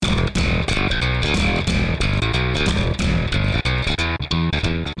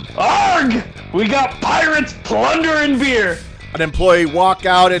We got pirates plundering beer. An employee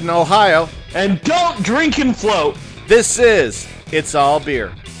walkout in Ohio. And don't drink and float. This is It's All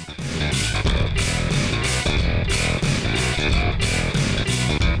Beer.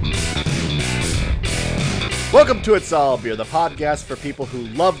 Welcome to It's All Beer, the podcast for people who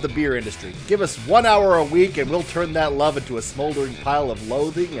love the beer industry. Give us 1 hour a week and we'll turn that love into a smoldering pile of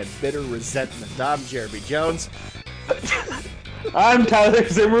loathing and bitter resentment. I'm Jeremy Jones. I'm Tyler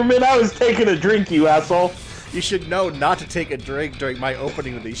Zimmerman. I was taking a drink, you asshole. You should know not to take a drink during my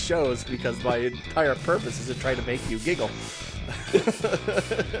opening of these shows because my entire purpose is to try to make you giggle.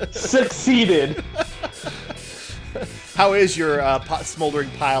 Succeeded. How is your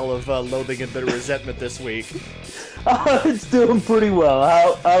smoldering pile of loathing and bitter resentment this week? It's doing pretty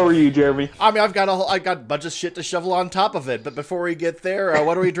well. How are you, Jeremy? I mean, I've got a bunch of shit to shovel on top of it. But before we get there,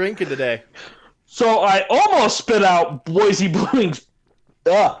 what are we drinking today? So I almost spit out Boise Brewing's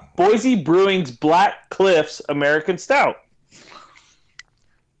Black Cliffs American Stout,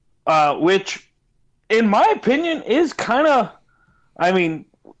 which, in my opinion, is kind of. I mean,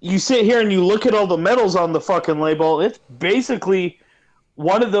 you sit here and you look at all the medals on the fucking label. It's basically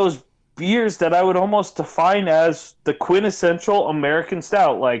one of those beers that I would almost define as the quintessential American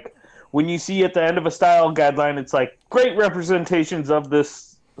Stout. Like, when you see at the end of a style guideline, it's like, great representations of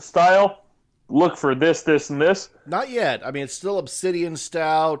this style. Look for this, this, and this. Not yet. I mean, it's still Obsidian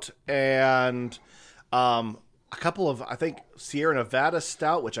Stout and a couple of, I think, Sierra Nevada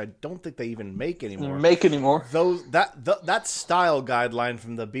Stout, which I don't think they even make anymore. That style guideline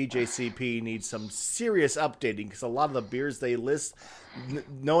from the BJCP needs some serious updating because a lot of the beers they list,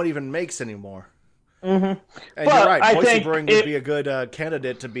 no one even makes anymore. Mm-hmm. And but you're right. I Boise think Brewing would be a good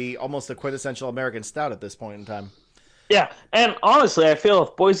candidate to be almost a quintessential American Stout at this point in time. Yeah, and honestly, I feel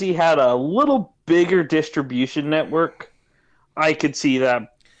if Boise had a little bigger distribution network, I could see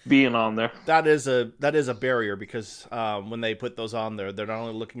that being on there. That is a barrier because when they put those on there, they're not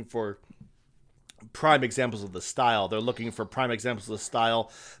only looking for prime examples of the style, they're looking for prime examples of the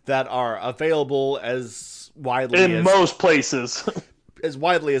style that are available as widely in most places, as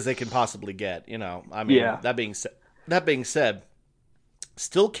widely as they can possibly get. You know, I mean, yeah. That being said,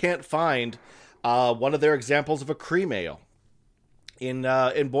 still can't find one of their examples of a cream ale in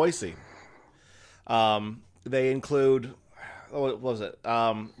Boise. They include, what was it?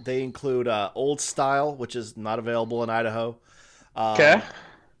 They include Old Style, which is not available in Idaho. Okay.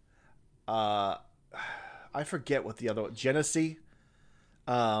 I forget what the other one, Genesee.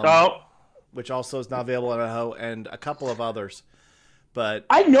 Which also is not available in Idaho, and a couple of others. But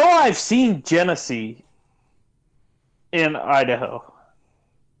I know I've seen Genesee in Idaho.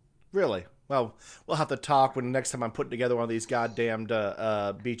 Really? Well, we'll have to talk when next time I'm putting together one of these goddamned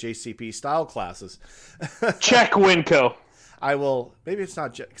BJCP style classes. Check Winco. I will. Maybe it's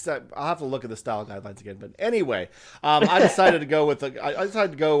not because I'll have to look at the style guidelines again. But anyway, I decided to go with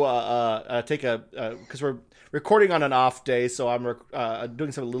because we're recording on an off day, so I'm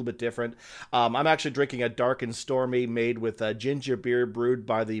doing something a little bit different. I'm actually drinking a dark and stormy made with ginger beer brewed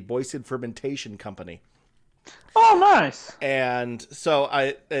by the Boyce Fermentation Company. Oh, nice! And so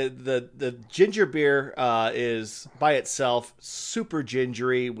the ginger beer is by itself super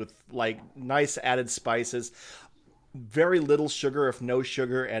gingery with like nice added spices, very little sugar if no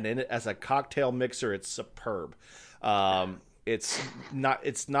sugar, and in it as a cocktail mixer, it's superb. It's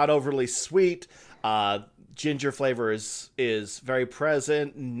not overly sweet. Ginger flavor is very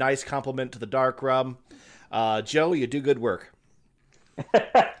present. Nice complement to the dark rum. Joe, you do good work.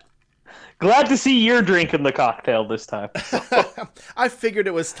 Glad to see you're drinking the cocktail this time. I figured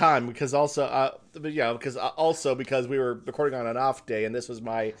it was time because because we were recording on an off day and this was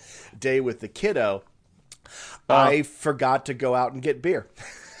my day with the kiddo. I forgot to go out and get beer.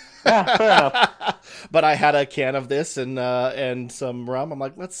 Yeah, fair enough. But I had a can of this and some rum. I'm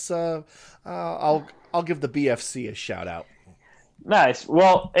like, I'll give the BFC a shout out. Nice.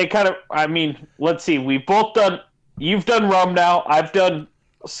 Well, let's see. You've done rum now. I've done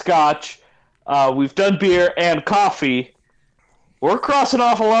Scotch. We've done beer and coffee. We're crossing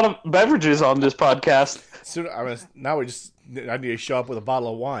off a lot of beverages on this podcast. I need to show up with a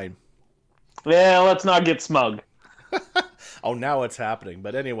bottle of wine. Yeah, let's not get smug. Oh, now it's happening.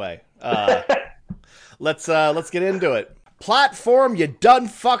 But anyway, let's get into it. Platform, you done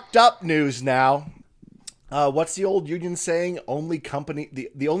fucked up news now. What's the old union saying?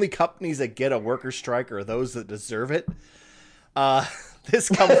 The only companies that get a worker strike are those that deserve it. This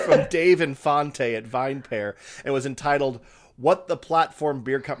comes from Dave Infante at VinePair and was entitled, "What the Platform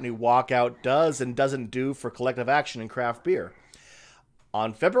Beer Company Walkout Does and Doesn't Do for Collective Action in Craft Beer."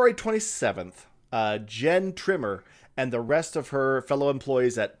 On February 27th, Jen Trimmer and the rest of her fellow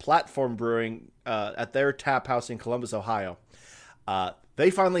employees at Platform Brewing at their tap house in Columbus, Ohio.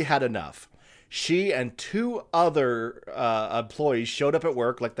 They finally had enough. She and two other employees showed up at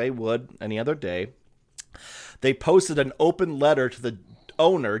work like they would any other day. They posted an open letter to the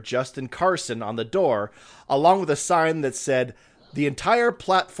owner, Justin Carson, on the door, along with a sign that said, "The entire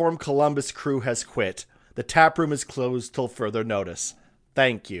Platform Columbus crew has quit. The tap room is closed till further notice.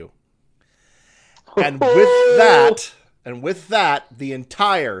 Thank you." And with that, the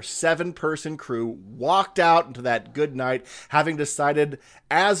entire 7-person crew walked out into that good night, having decided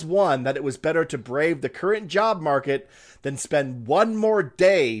as one that it was better to brave the current job market than spend one more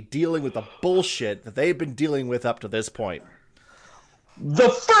day dealing with the bullshit that they've been dealing with up to this point. The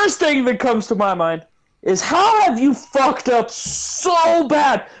first thing that comes to my mind is, how have you fucked up so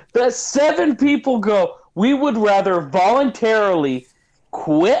bad that 7 people go, we would rather voluntarily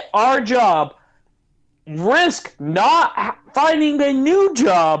quit our job, risk not finding a new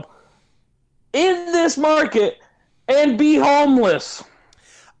job in this market, and be homeless?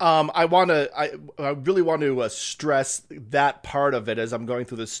 I really want to stress that part of it as I'm going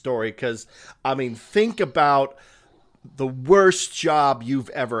through this story, because, I mean, think about the worst job you've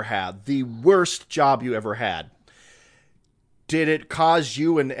ever had. The worst job you ever had. Did it cause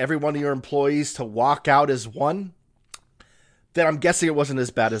you and every one of your employees to walk out as one? Then I'm guessing it wasn't as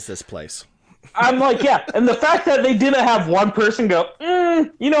bad as this place. I'm like, yeah. And the fact that they didn't have one person go,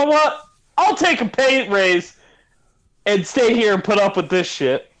 you know what? I'll take a pay raise and stay here and put up with this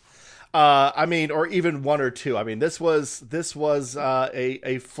shit. I mean, or even one or two. I mean, this was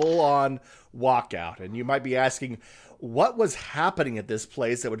a full-on walkout. And you might be asking, what was happening at this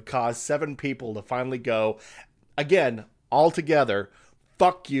place that would cause 7 people to finally go, again, all together,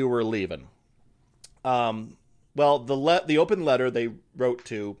 fuck you, we're leaving? Well, the open letter they wrote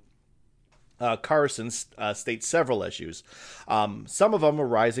to Carson states several issues. Some of them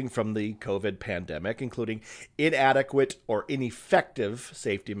arising from the COVID pandemic, including inadequate or ineffective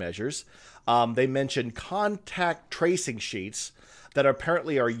safety measures. They mentioned contact tracing sheets that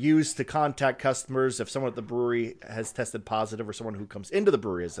apparently are used to contact customers if someone at the brewery has tested positive or someone who comes into the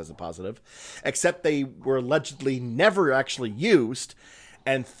brewery has tested positive, except they were allegedly never actually used.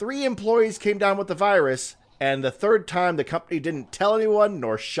 And 3 employees came down with the virus. And the third time, the company didn't tell anyone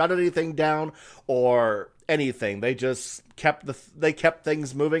nor shut anything down or anything. They just kept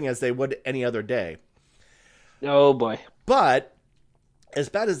things moving as they would any other day. Oh boy! But as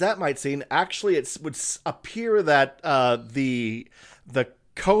bad as that might seem, actually, it would appear that the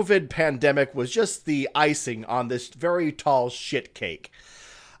COVID pandemic was just the icing on this very tall shit cake.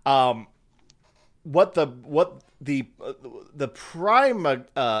 What the prime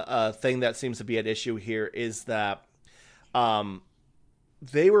thing that seems to be at issue here is that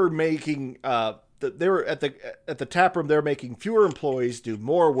they were making they were at the tap room. They're making fewer employees do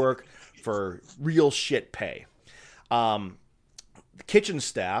more work for real shit pay. The kitchen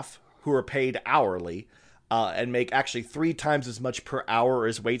staff, who are paid hourly and make actually 3 times as much per hour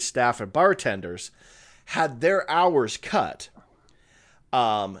as wait staff and bartenders, had their hours cut.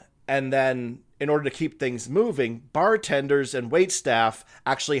 And then, in order to keep things moving, bartenders and wait staff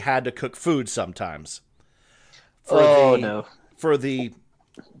actually had to cook food sometimes. For the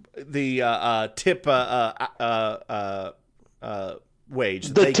tip wage.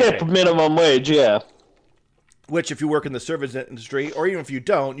 The tip minimum wage, yeah. Which, if you work in the service industry, or even if you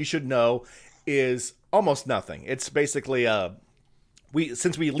don't, you should know, is almost nothing. It's basically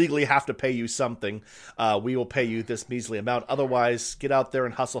since we legally have to pay you something, we will pay you this measly amount. Otherwise, get out there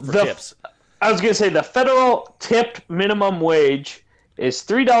and hustle for tips. I was going to say, the federal tipped minimum wage is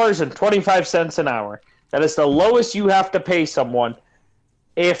 $3.25 an hour. That is the lowest you have to pay someone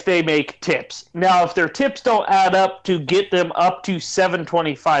if they make tips. Now, if their tips don't add up to get them up to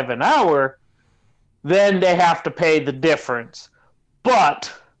 $7.25 an hour, then they have to pay the difference.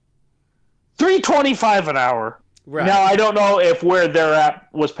 But $3.25 an hour. Right. Now, I don't know if where they're at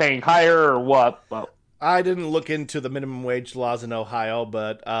was paying higher or what, but I didn't look into the minimum wage laws in Ohio,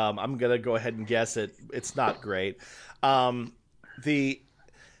 but I'm going to go ahead and guess it's not great. The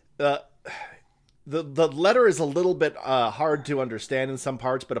letter is a little bit hard to understand in some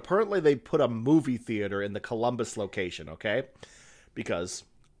parts, but apparently they put a movie theater in the Columbus location, okay? Because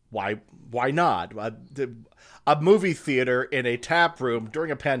why not? A movie theater in a tap room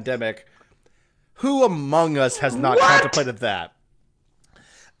during a pandemic, who among us has not contemplated that?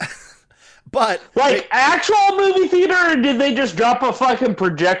 But actual movie theater, or did they just drop a fucking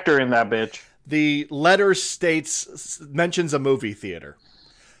projector in that bitch? The letter mentions a movie theater.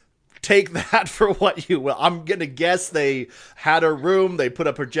 take that for what you will. I'm gonna guess they had a room, they put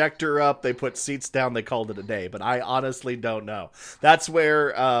a projector up, they put seats down, they called it a day. But I honestly don't know. That's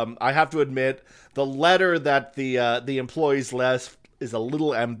where I have to admit the letter that the employees left is a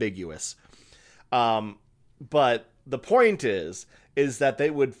little ambiguous. But the point is that they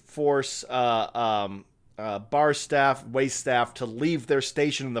would force bar staff, wait staff to leave their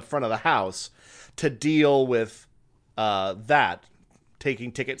station in the front of the house to deal with that,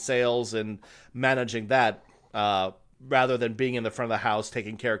 taking ticket sales and managing that, rather than being in the front of the house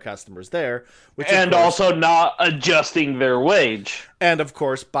taking care of customers there. And also not adjusting their wage. And of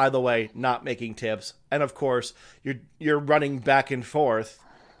course, by the way, not making tips. And of course, you're running back and forth,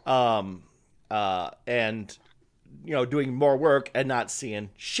 and doing more work and not seeing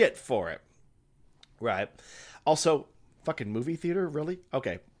shit for it. Right. Also, fucking movie theater, really?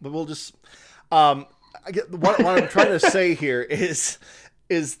 Okay, but we'll just. What I'm trying to say here is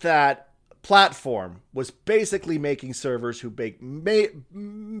that Platform was basically making servers who make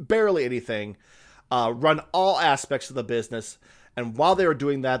barely anything, run all aspects of the business, and while they were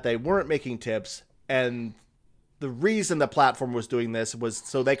doing that, they weren't making tips. And the reason the Platform was doing this was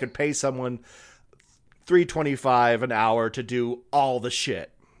so they could pay someone $3.25 an hour to do all the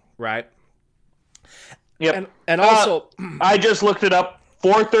shit, right? Yep. And also, I just looked it up.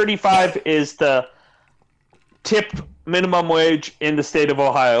 $4.35 is the tipped minimum wage in the state of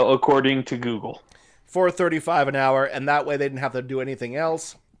Ohio, according to Google. $4.35 an hour, and that way they didn't have to do anything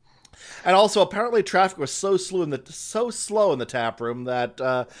else. And also, apparently, traffic was so slow in the tap room that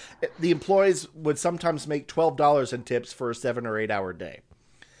the employees would sometimes make $12 in tips for a 7 or 8 hour day.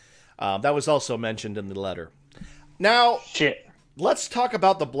 That was also mentioned in the letter. Now, let's talk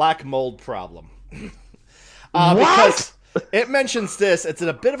about the black mold problem. What? Because it mentions this. It's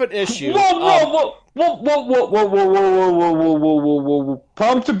a bit of an issue. Whoa.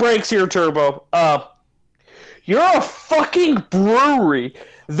 Pump the brakes here, Turbo. You're a fucking brewery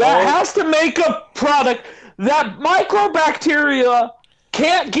that has to make a product that microbacteria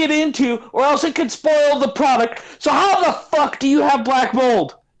can't get into, or else it could spoil the product. So how the fuck do you have black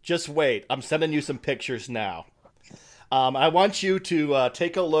mold? Just wait. I'm sending you some pictures now. I want you to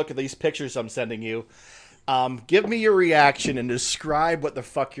take a look at these pictures I'm sending you. Give me your reaction and describe what the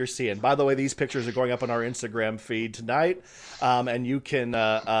fuck you're seeing. By the way, these pictures are going up on our Instagram feed tonight, and you can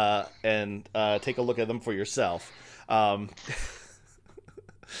take a look at them for yourself.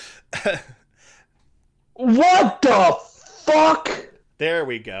 What the fuck? There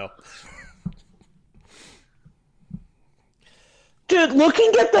we go. Dude,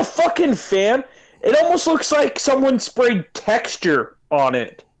 looking at the fucking fan, it almost looks like someone sprayed texture on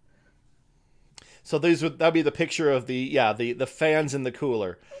it. So that'd be the picture of the fans in the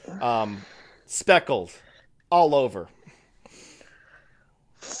cooler, speckled all over.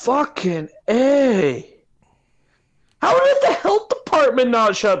 Fucking A. How did the health department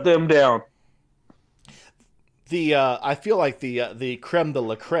not shut them down? I feel like the creme de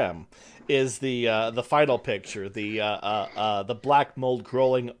la creme is the final picture. The black mold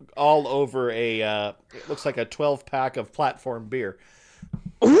growing all over it looks like a 12-pack of Platform beer.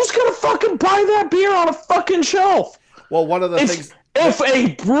 Who's gonna fucking buy that beer on a fucking shelf? Well, one of the things...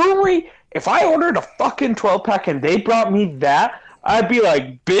 If I ordered a fucking 12-pack and they brought me that, I'd be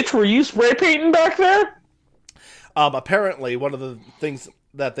like, bitch, were you spray painting back there? Apparently, one of the things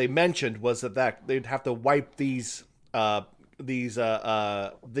that they mentioned was that they'd have to wipe these and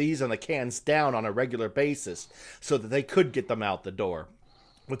the cans down on a regular basis so that they could get them out the door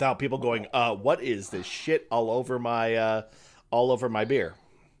without people going, what is this shit all over my beer?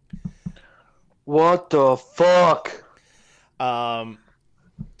 What the fuck? To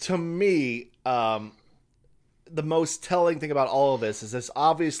me, the most telling thing about all of this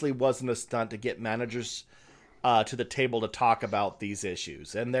obviously wasn't a stunt to get managers to the table to talk about these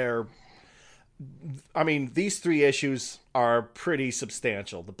issues. And these three issues are pretty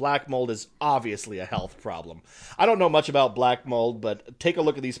substantial. The black mold is obviously a health problem. I don't know much about black mold, but take a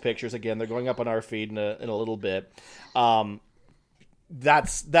look at these pictures. Again, they're going up on our feed in a little bit.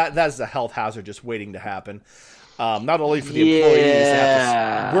 That's a health hazard just waiting to happen. Not only for the employees that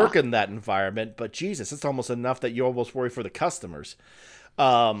have to work in that environment, but Jesus, it's almost enough that you almost worry for the customers.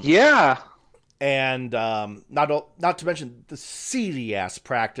 And not to mention the seedy ass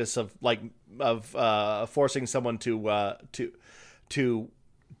practice of forcing someone to do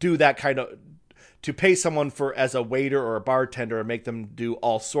that kind of, to pay someone as a waiter or a bartender and make them do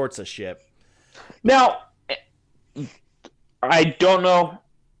all sorts of shit. Now, I don't know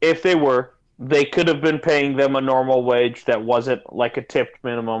if they could have been paying them a normal wage that wasn't like a tipped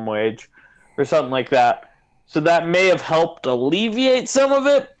minimum wage or something like that. So that may have helped alleviate some of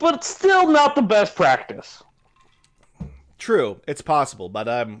it, but it's still not the best practice. True, it's possible, but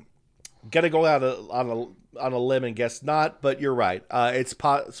I'm gonna go out on a limb and guess not. But you're right. It's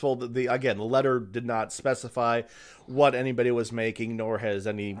possible that the letter did not specify what anybody was making, nor has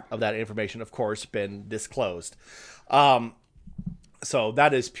any of that information, of course, been disclosed. So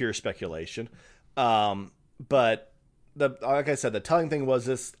that is pure speculation. But like I said, the telling thing was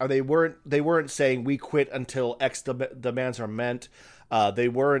this: they weren't saying we quit until X demands are met. They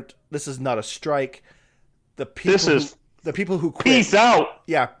weren't. This is not a strike. The people who quit, peace out.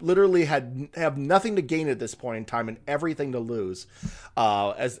 Yeah, literally have nothing to gain at this point in time and everything to lose.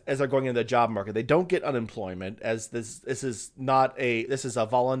 As they're going into the job market, they don't get unemployment, as this is a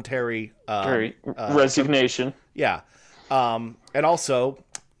voluntary resignation. Yeah, and also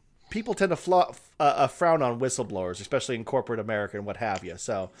people tend to frown on whistleblowers, especially in corporate America and what have you.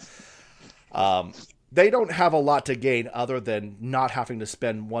 So they don't have a lot to gain other than not having to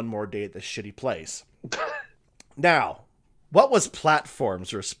spend one more day at this shitty place. Now, what was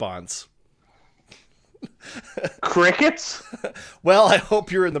Platform's response? Crickets? Well, I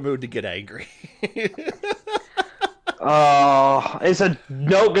hope you're in the mood to get angry. Is a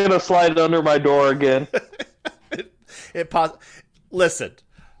note gonna slide under my door again? Listen,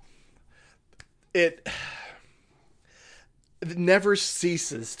 it never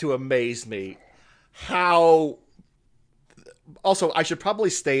ceases to amaze me how. Also, I should probably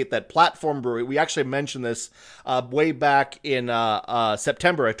state that Platform Brewery, we actually mentioned this way back in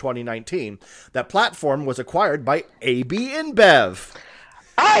September of 2019, that Platform was acquired by AB InBev.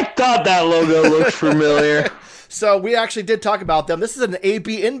 I thought that logo looked familiar. So we actually did talk about them. This is an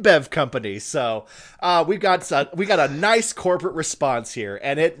AB InBev company. So we got a nice corporate response here,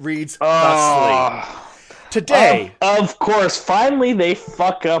 and it reads thusly. Today. Of course, finally they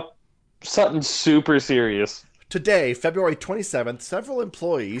fuck up something super serious. Today, February 27th, several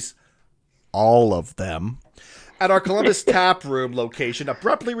employees, all of them, at our Columbus Tap Room location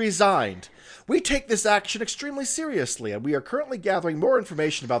abruptly resigned. We take this action extremely seriously, and we are currently gathering more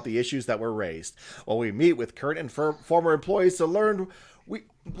information about the issues that were raised. While we meet with current and former employees to learn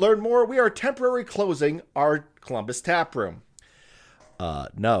more, we are temporarily closing our Columbus Tap Room.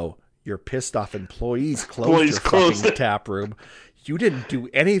 No, your pissed off employees closed your fucking tap room. You didn't do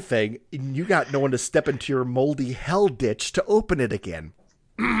anything, and you got no one to step into your moldy hell ditch to open it again.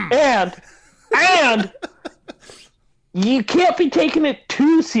 And you can't be taking it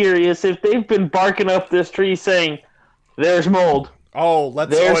too serious if they've been barking up this tree saying, there's mold.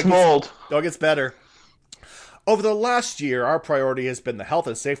 There's mold. It gets better. Over the last year, our priority has been the health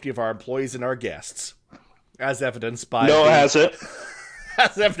and safety of our employees and our guests. As evidenced by has it?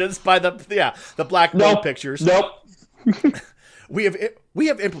 As evidenced by the black mold pictures. Nope. We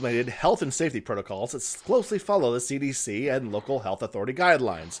have implemented health and safety protocols that closely follow the CDC and local health authority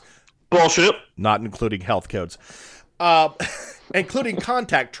guidelines. Bullshit. Not including health codes. Including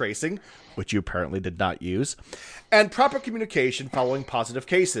contact tracing, which you apparently did not use, and proper communication following positive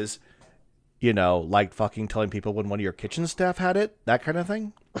cases. You know, like fucking telling people when one of your kitchen staff had it, that kind of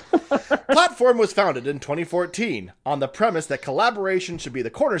thing. Platform was founded in 2014 on the premise that collaboration should be the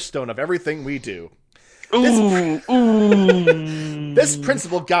cornerstone of everything we do. This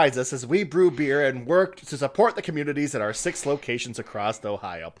principle guides us as we brew beer and work to support the communities at our 6 locations across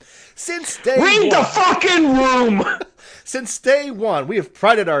Ohio. Read the fucking room! Since day one, we have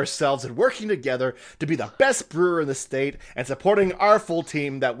prided ourselves in working together to be the best brewer in the state and supporting our full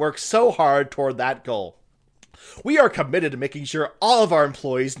team that works so hard toward that goal. We are committed to making sure all of our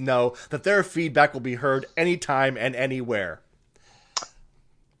employees know that their feedback will be heard anytime and anywhere.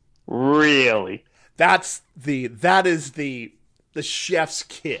 Really? That is the chef's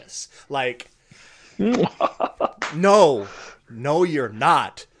kiss. Like, no, you're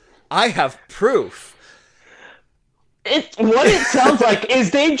not. I have proof. What it sounds like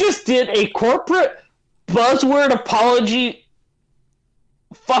is they just did a corporate buzzword apology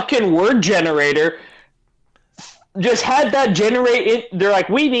fucking word generator. Just had that generate it. They're like,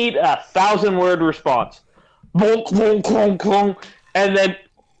 we need 1,000-word response. Bonk, bonk, bonk, bonk. And then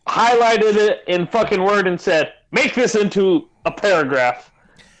highlighted it in fucking Word and said, make this into a paragraph.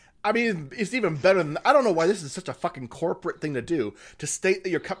 I mean, it's even better than... I don't know why this is such a fucking corporate thing to do, to state that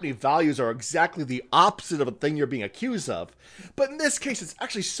your company values are exactly the opposite of a thing you're being accused of. But in this case, it's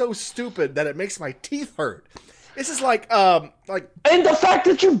actually so stupid that it makes my teeth hurt. This is like... And the fact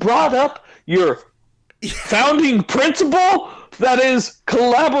that you brought up your founding principle, that is,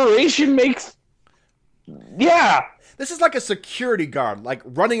 collaboration makes... Yeah. This is like a security guard, like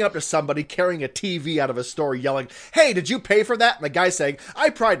running up to somebody carrying a TV out of a store yelling, "Hey, did you pay for that?" And the guy saying, "I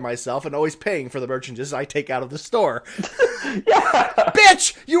pride myself in always paying for the merchandise I take out of the store." Yeah.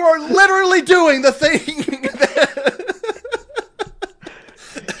 Bitch, you are literally doing the thing.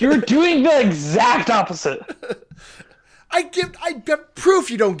 You're doing the exact opposite. I have proof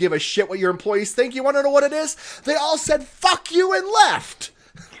you don't give a shit what your employees think. You want to know what it is? They all said, "Fuck you," and left.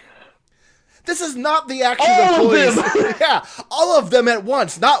 This is not the actual employees. Of them. Yeah, all of them at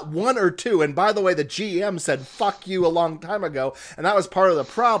once, not one or two. And by the way, the GM said "fuck you" a long time ago, and that was part of the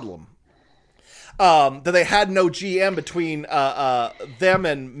problem. That they had no GM between them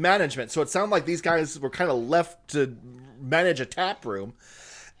and management, so it sounded like these guys were kind of left to manage a tap room,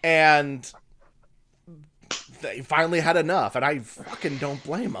 and they finally had enough. And I fucking don't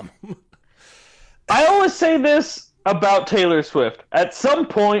blame them. I always say this about Taylor Swift. At some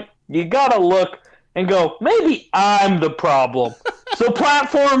point, you gotta look and go, maybe I'm the problem. So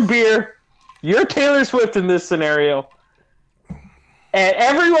Platform Beer, you're Taylor Swift in this scenario. And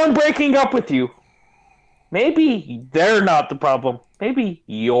everyone breaking up with you, maybe they're not the problem. Maybe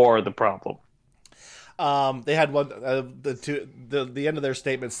you're the problem. They had one. The end of their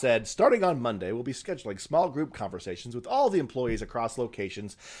statement said, "Starting on Monday, we'll be scheduling small group conversations with all the employees across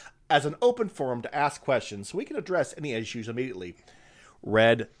locations as an open forum to ask questions, so we can address any issues immediately."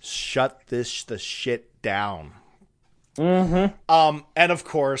 Red, shut the shit down. Mm-hmm. And of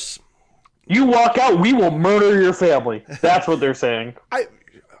course, you walk out, we will murder your family. That's what they're saying.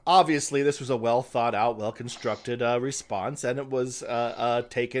 Obviously, this was a well thought out, well constructed response, and it was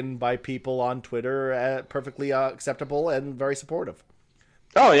taken by people on Twitter perfectly acceptable and very supportive.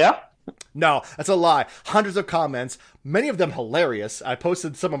 Oh, yeah? No, that's a lie. Hundreds of comments, many of them hilarious. I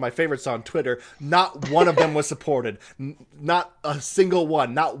posted some of my favorites on Twitter. Not one of them was supported. Not a single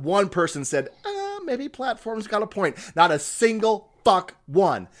one. Not one person said, maybe Platform's got a point. Not a single fuck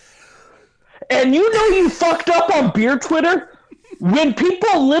one. And you know you fucked up on beer Twitter? When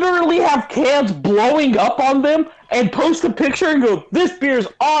people literally have cans blowing up on them and post a picture and go, "This beer's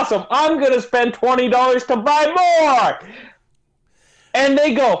awesome. I'm going to spend $20 to buy more." And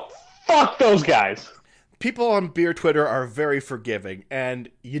they go, "Fuck those guys." People on beer Twitter are very forgiving, and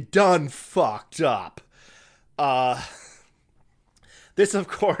you done fucked up. This, of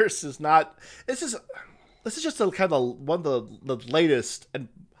course, is not. This is just a kind of one of the latest and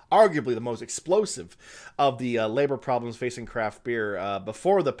arguably the most explosive of the labor problems facing craft beer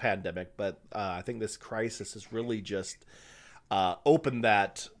before the pandemic. But I think this crisis has really just opened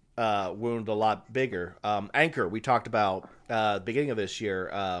that wound a lot bigger. Anchor, we talked about beginning of this year,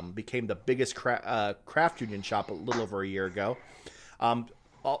 became the biggest craft union shop a little over a year ago. And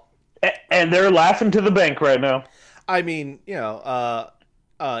they're laughing to the bank right now. I mean,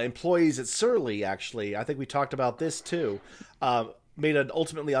 employees at Surly, actually, I think we talked about this too, made an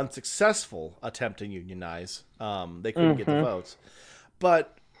ultimately unsuccessful attempt to unionize. They couldn't get the votes.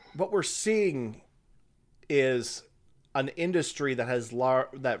 But what we're seeing is an industry that has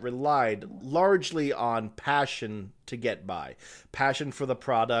that relied largely on passion to get by. Passion for the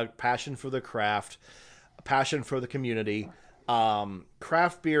product, passion for the craft, passion for the community.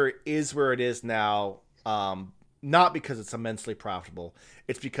 Craft beer is where it is now, not because it's immensely profitable.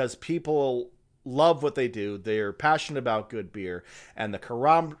 It's because people love what they do. They're passionate about good beer, and the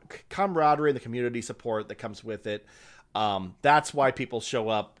camaraderie and the community support that comes with it. That's why people show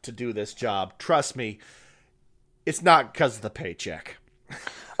up to do this job. Trust me, it's not because of the paycheck.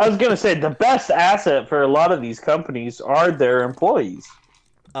 I was going to say, the best asset for a lot of these companies are their employees.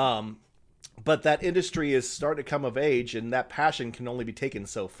 But that industry is starting to come of age, and that passion can only be taken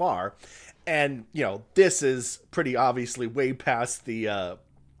so far. And, this is pretty obviously way past that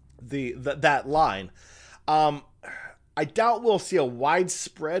line. I doubt we'll see a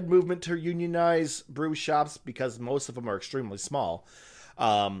widespread movement to unionize brew shops because most of them are extremely small.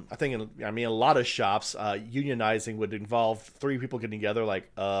 I think, a lot of shops, unionizing would involve 3 people getting together. Like,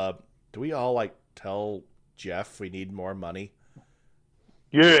 do we all tell Jeff we need more money?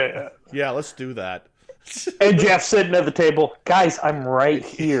 Yeah. Yeah, let's do that. And Jeff sitting at the table, "Guys, I'm right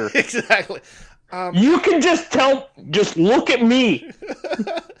here." Exactly. You can just look at me.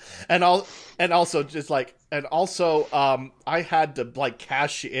 And also I had to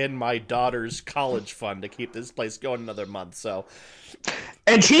cash in my daughter's college fund to keep this place going another month. So,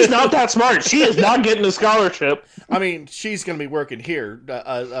 and she's not that smart. She is not getting a scholarship. I mean, she's going to be working here,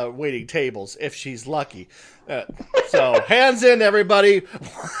 waiting tables if she's lucky. So hands in, everybody.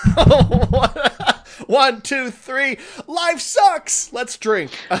 1, 2, 3. Life sucks. Let's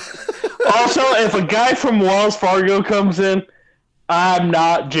drink. Also, if a guy from Wells Fargo comes in, I'm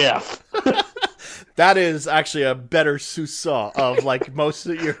not Jeff. That is actually a better sousson of like most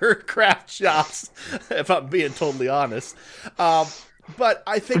of your craft shops, if I'm being totally honest. But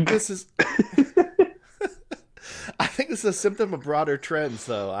I think this is, I think this is a symptom of broader trends,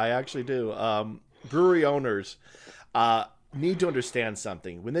 though. I actually do. Brewery owners need to understand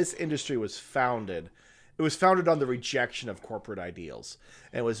something. When this industry was founded, it was founded on the rejection of corporate ideals.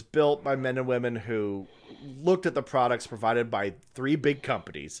 And it was built by men and women who looked at the products provided by three big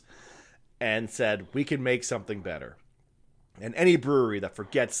companies and said, we can make something better. And any brewery that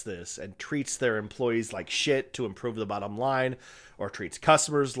forgets this and treats their employees like shit to improve the bottom line, or treats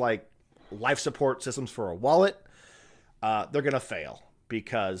customers like life support systems for a wallet, they're going to fail,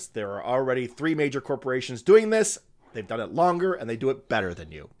 because there are already three major corporations doing this. They've done it longer, and they do it better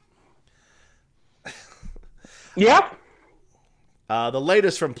than you. Yep. The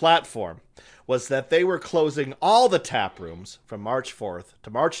latest from Platform was that they were closing all the tap rooms from March 4th to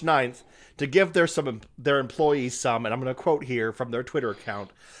March 9th to give their employees some, and I'm going to quote here from their Twitter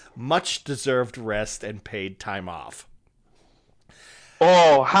account, much deserved rest and paid time off.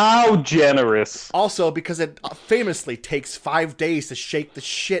 Oh, how generous. Also, because it famously takes 5 days to shake the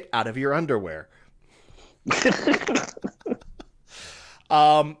shit out of your underwear.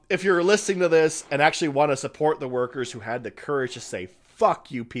 If you're listening to this and actually want to support the workers who had the courage to say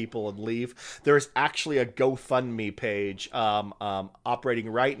fuck you people and leave, there's actually a GoFundMe page operating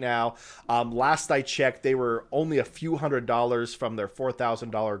right now. Last I checked, they were only a few $100s from their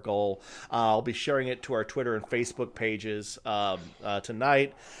 $4,000 goal. I'll be sharing it to our Twitter and Facebook pages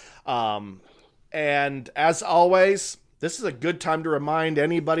tonight. And as always, this is a good time to remind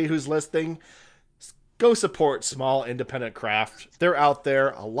anybody who's listening, go support small independent craft. They're out there.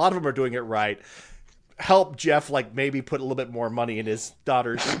 A lot of them are doing it right. Help Jeff, like, maybe put a little bit more money in his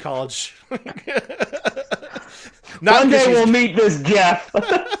daughter's college. One day we'll meet this Jeff.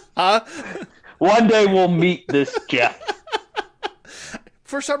 Huh? One day we'll meet this Jeff.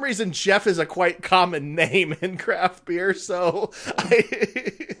 For some reason, Jeff is a quite common name in craft beer, so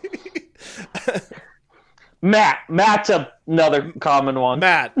Matt's another common one.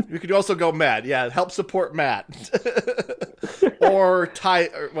 Matt. You could also go Matt. Yeah, help support Matt. Or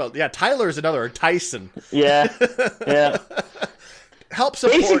Tyler's another, or Tyson. Yeah. Help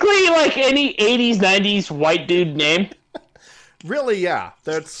support. Basically, like any 80s, 90s white dude name. Really, yeah.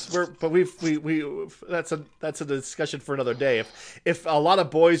 That's a discussion for another day. If a lot of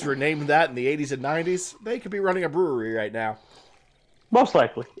boys were named that in the 80s and 90s, they could be running a brewery right now. Most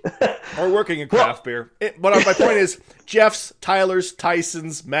likely. Or working in craft beer. But my point is, Jeff's, Tyler's,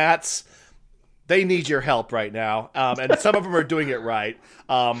 Tyson's, Matt's, they need your help right now. And some of them are doing it right.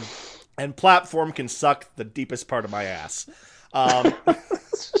 And Platform can suck the deepest part of my ass.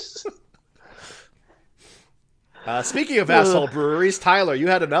 Speaking of asshole breweries, Tyler, you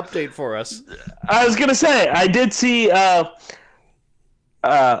had an update for us. I was going to say, I did see an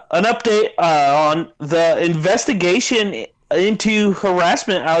update on the investigation into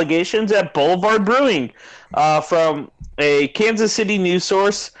harassment allegations at Boulevard Brewing from a Kansas City news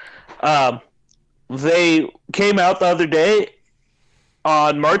source. They came out the other day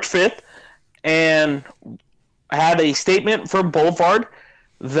on March 5th and had a statement from Boulevard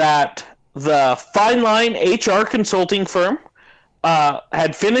that the Fine Line HR consulting firm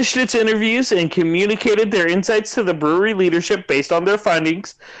had finished its interviews and communicated their insights to the brewery leadership based on their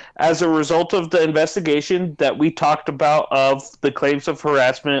findings as a result of the investigation that we talked about of the claims of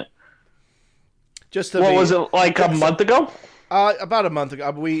harassment. Was it, like a month ago? About a month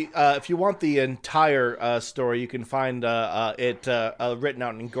ago. If you want the entire story, you can find it written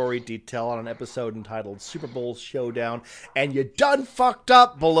out in gory detail on an episode entitled Super Bowl Showdown. And you done fucked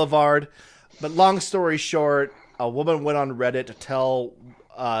up, Boulevard. But long story short, a woman went on Reddit to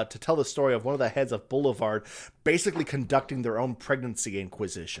tell the story of one of the heads of Boulevard basically conducting their own pregnancy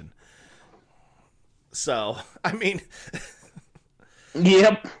inquisition. So, I mean...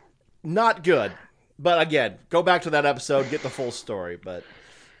 Yep. Not good. But again, go back to that episode, get the full story. But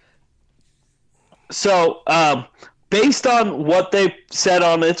so, based on what they said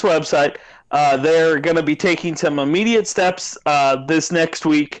on its website, they're going to be taking some immediate steps this next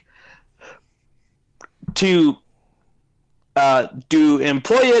week to do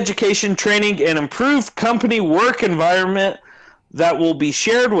employee education training and improve company work environment that will be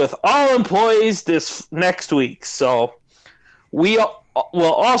shared with all employees this next week. So we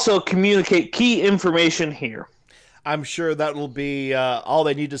will also communicate key information here. I'm sure that will be all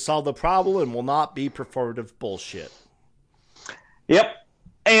they need to solve the problem and will not be performative bullshit. Yep.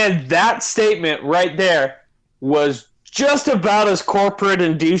 And that statement right there was just about as corporate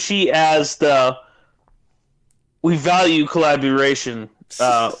and douchey as the we value collaboration.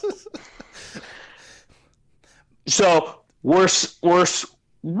 So we're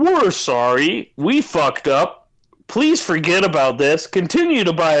sorry. We fucked up. Please forget about this. Continue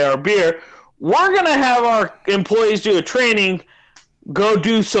to buy our beer. We're gonna have our employees do a training. Go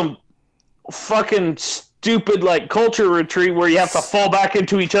do some fucking stupid like culture retreat where you have to fall back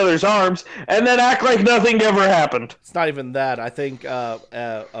into each other's arms and then act like nothing ever happened. It's not even that. I think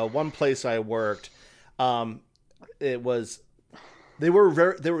one place I worked, it was they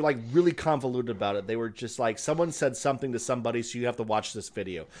were like really convoluted about it. They were just like someone said something to somebody, so you have to watch this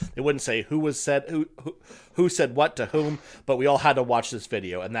video. They wouldn't say who said what to whom, but we all had to watch this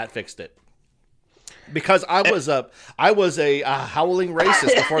video, and that fixed it. Because I was a howling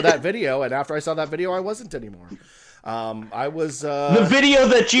racist before that video, and after I saw that video, I wasn't anymore. I was the video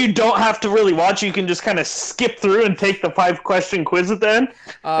that you don't have to really watch. You can just kind of skip through and take the 5-question quiz at the end.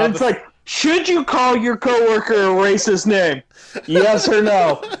 And it's like, should you call your coworker a racist name? Yes or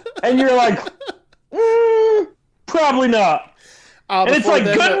no? And you're like, probably not. And it's like,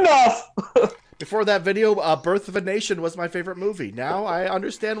 good enough. Before that video, Birth of a Nation was my favorite movie. Now I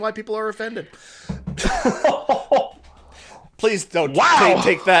understand why people are offended. Please don't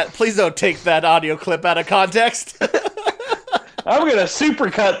take that. Please don't take that audio clip out of context. I'm gonna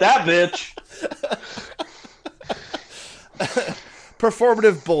supercut that bitch.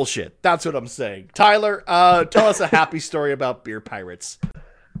 Performative bullshit. That's what I'm saying. Tyler, tell us a happy story about beer pirates.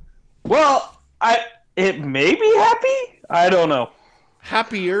 Well, it may be happy. I don't know.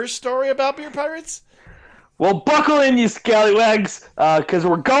 Happier story about beer pirates? Well, buckle in, you scallywags, because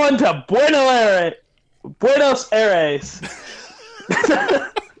we're going to Buenos Aires.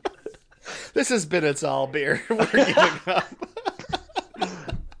 This has been It's All Beer. We're giving up.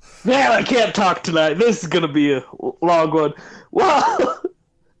 Man, I can't talk tonight. This is going to be a long one. Well,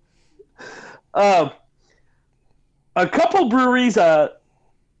 a couple breweries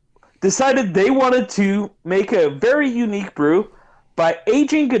decided they wanted to make a very unique brew by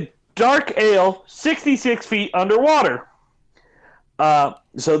aging a dark ale 66 feet underwater.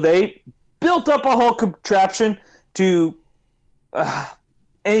 So they built up a whole contraption to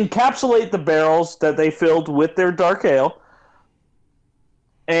encapsulate the barrels that they filled with their dark ale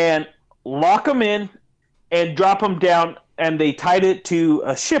and lock them in and drop them down, and they tied it to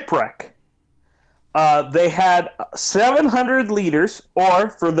a shipwreck. They had 700 liters, or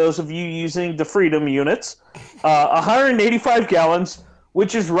for those of you using the Freedom units, 185 gallons,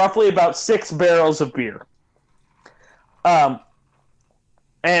 which is roughly about 6 barrels of beer. And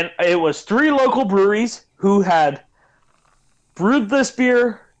it was 3 local breweries who had brewed this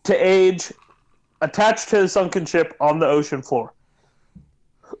beer to age attached to the sunken ship on the ocean floor.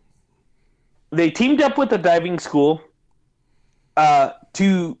 They teamed up with a diving school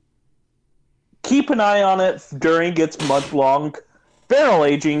to keep an eye on it during its month-long barrel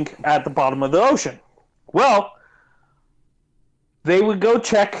aging at the bottom of the ocean. Well, they would go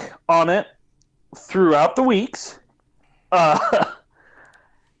check on it throughout the weeks.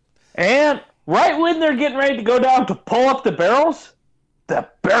 And right when they're getting ready to go down to pull up the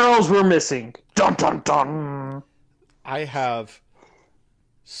barrels were missing. Dun, dun, dun. I have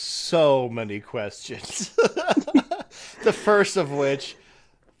so many questions. The first of which,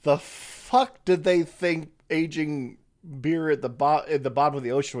 the fuck did they think aging beer at the bottom of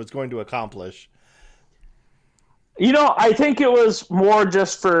the ocean was going to accomplish? You know, I think it was more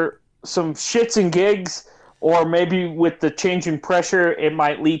just for some shits and gigs, or maybe with the change in pressure, it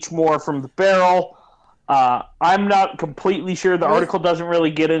might leach more from the barrel. I'm not completely sure. The article doesn't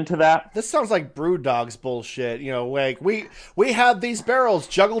really get into that. This sounds like Brewdog's bullshit. You know, like we had these barrels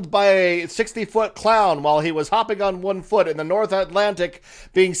juggled by a 60-foot clown while he was hopping on one foot in the North Atlantic,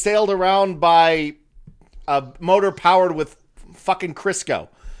 being sailed around by a motor powered with fucking Crisco.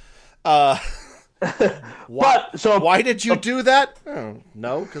 Why did you do that? Oh,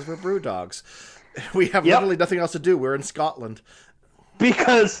 no, because we're Brewdogs. We have literally nothing else to do. We're in Scotland.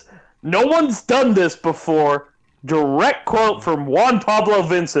 Because no one's done this before. Direct quote from Juan Pablo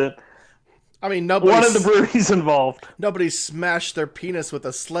Vincent. I mean, one of the breweries involved. Nobody smashed their penis with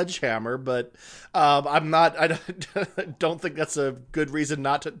a sledgehammer, but I don't think that's a good reason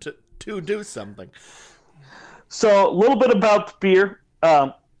not to do something. So a little bit about the beer.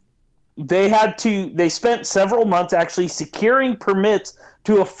 They spent several months actually securing permits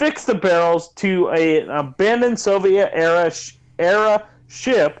to affix the barrels to an abandoned Soviet era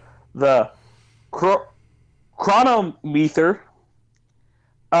ship, the Chronometer.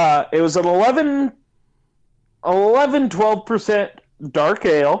 It was an 12% dark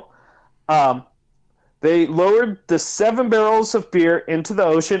ale. They lowered the 7 barrels of beer into the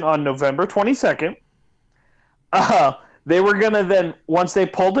ocean on November 22nd. They were going to then, once they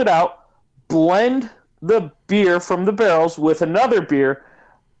pulled it out, blend the beer from the barrels with another beer,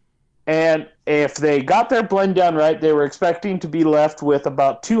 and if they got their blend down right, they were expecting to be left with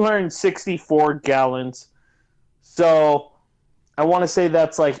about 264 gallons. So I want to say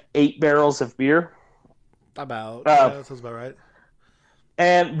that's like 8 barrels of beer. About. Yeah, Uh, that sounds about right.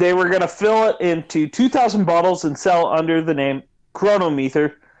 and they were going to fill it into 2,000 bottles and sell under the name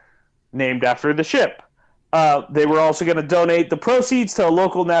Chronometer, named after the ship. They were also going to donate the proceeds to a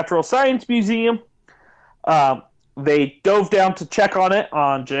local natural science museum. Um, they dove down to check on it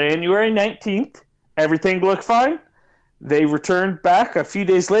on January 19th. Everything looked fine. They returned back a few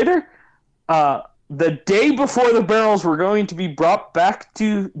days later. The day before the barrels were going to be brought back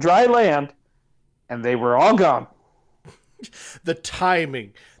to dry land, and they were all gone. The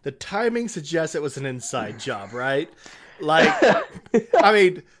timing. The timing suggests it was an inside job, right? Like, I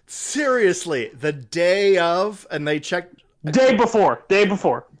mean, seriously, the day of, and they checked Day before. Day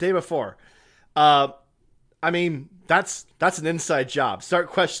before. day before. Uh, I mean, that's an inside job. Start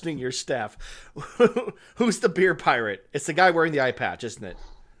questioning your staff. Who's the beer pirate? It's the guy wearing the eye patch, isn't it?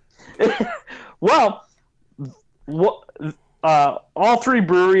 Well, what, all three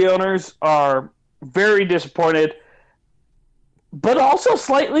brewery owners are very disappointed, but also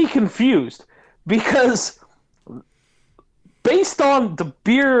slightly confused because based on the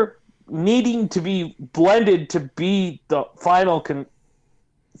beer needing to be blended to be the final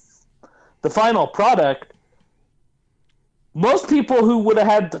product, most people who would have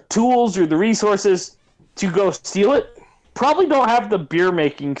had the tools or the resources to go steal it probably don't have the beer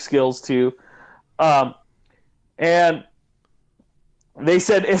making skills to. Um, and they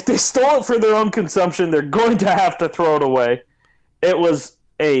said if they stole it for their own consumption, they're going to have to throw it away. It was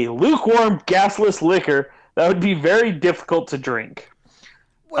a lukewarm, gasless liquor that would be very difficult to drink.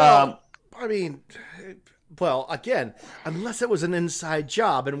 Um, Well, I mean, well, again, unless it was an inside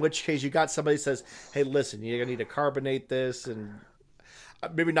job, in which case you got somebody who says, "Hey, listen, you're gonna need to carbonate this and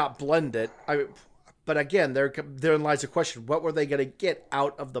maybe not blend it." But again, therein lies the question: what were they going to get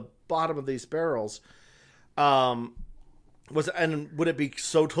out of the bottom of these barrels? Um, and would it be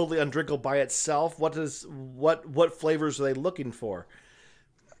so totally undrinkable by itself? What flavors are they looking for?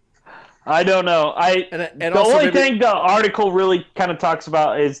 I don't know. And The also only maybe thing the article really kind of talks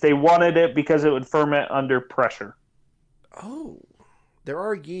about is they wanted it because it would ferment under pressure. oh, there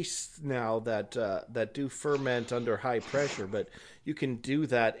are yeasts now that do ferment under high pressure, but you can do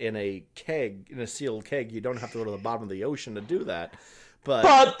that in a keg, in a sealed keg. You don't have to go to the bottom of the ocean to do that. But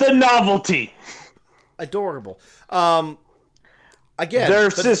But the novelty. adorable. Again, They're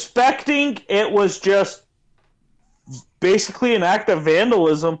suspecting it was just basically an act of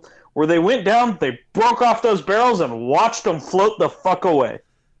vandalism where they went down, they broke off those barrels, and watched them float the fuck away.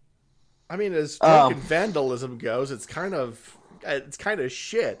 I mean, as drunken vandalism goes, it's kind of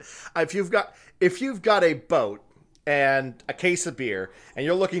shit. If you've got a boat and a case of beer, and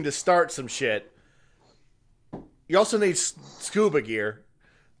you're looking to start some shit, you also need scuba gear.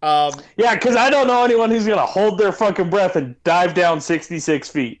 Yeah, because I don't know anyone who's going to hold their fucking breath and dive down 66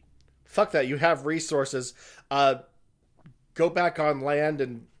 feet. Fuck that. You have resources. Go back on land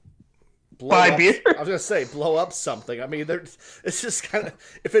and blow Buy up. beer? I was gonna say blow up something. I mean, it's just kind of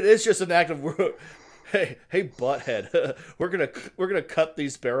if it is just an act of hey butthead, we're gonna cut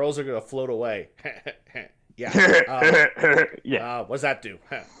these barrels. They're gonna float away. Yeah. Yeah. What's that do?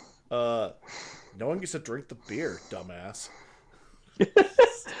 No one gets to drink the beer, dumbass.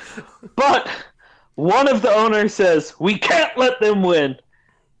 But one of the owners says, we can't let them win.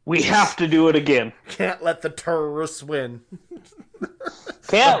 We have to do it again. Can't let the terrorists win.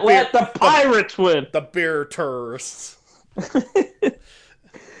 Can't let the pirates win. The beer terrorists.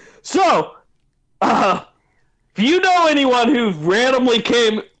 So, if you know anyone who randomly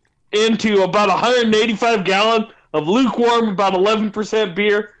came into about 185 gallon of lukewarm, about 11%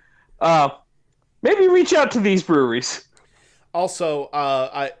 beer, maybe reach out to these breweries. Also,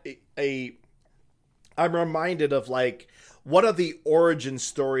 I'm reminded of like one of the origin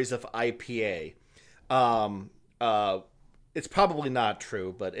stories of IPA. Um, uh, it's probably not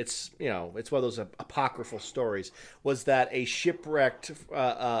true, but it's it's one of those apocryphal stories. Was that a shipwrecked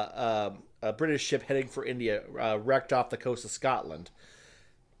a British ship heading for India wrecked off the coast of Scotland?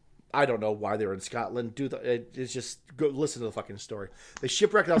 I don't know why they were in Scotland. It's just go listen to the fucking story. They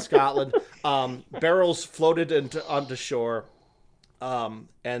shipwrecked off Scotland. Barrels floated onto shore,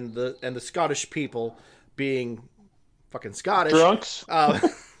 and the Scottish people, being fucking Scottish, Drunks?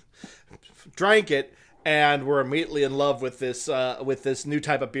 drank it and were immediately in love with this new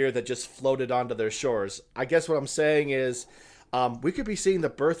type of beer that just floated onto their shores. I guess what I'm saying is, we could be seeing the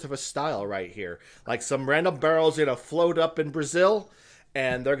birth of a style right here. Like some random barrels float up in Brazil,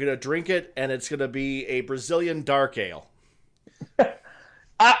 and they're going to drink it, and it's going to be a Brazilian dark ale.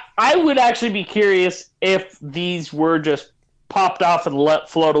 I would actually be curious if these were just popped off and let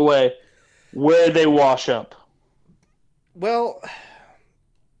float away, where they wash up. Well,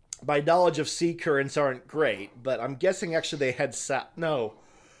 my knowledge of sea currents aren't great, but I'm guessing actually they head south. No,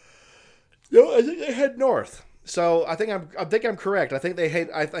 I think they head north. So I think I'm correct. I think they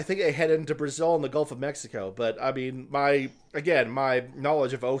head into Brazil and the Gulf of Mexico. But I mean, my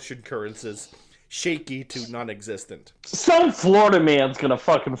knowledge of ocean currents is shaky to non-existent. Some Florida man's gonna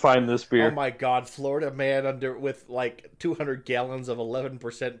fucking find this beer. Oh my god, Florida man with like 200 gallons of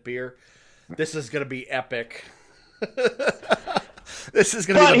 11% beer. This is gonna be epic. This is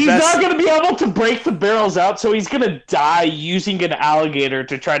gonna be the best. But he's not gonna be able to break the barrels out, so he's gonna die using an alligator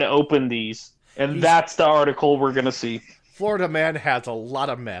to try to open these. And that's the article we're gonna see. Florida man has a lot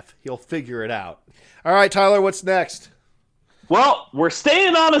of meth. He'll figure it out. All right, Tyler, what's next? Well, we're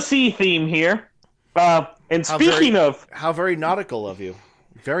staying on a sea theme here. And speaking of... How very nautical of you.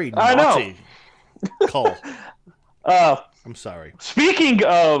 Very naughty. Cole. I'm sorry. Speaking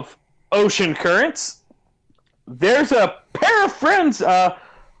of ocean currents, there's a pair of friends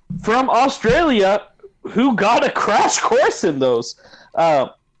from Australia who got a crash course in those.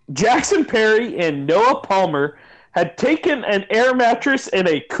 Jackson Perry and Noah Palmer had taken an air mattress and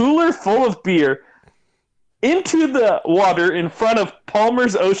a cooler full of beer into the water in front of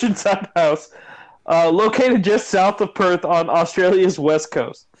Palmer's oceanside house, located just south of Perth on Australia's west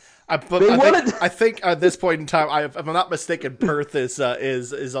coast. I think at this point in time, if I'm not mistaken, Perth is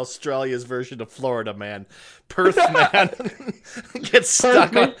Australia's version of Florida man. Perth man gets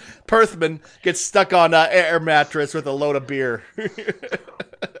stuck on Perthman gets stuck on an air mattress with a load of beer.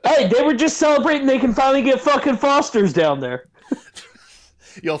 Hey, they were just celebrating they can finally get fucking Foster's down there.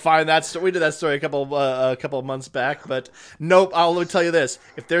 You'll find that we did that story a couple of months back, but nope. I'll tell you this: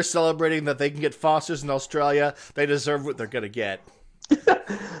 if they're celebrating that they can get Foster's in Australia, they deserve what they're gonna get.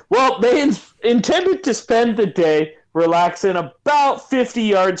 Well, they intended to spend the day relaxing about 50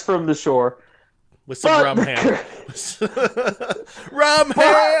 yards from the shore. With some rum ham. Rum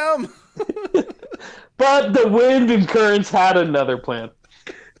ham! But the wind and currents had another plan.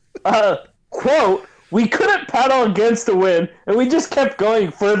 Quote, we couldn't paddle against the wind, and we just kept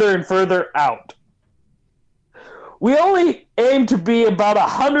going further and further out. We only aimed to be about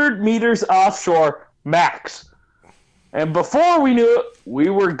 100 meters offshore, max. And before we knew it, we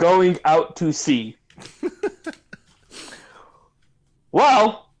were going out to sea.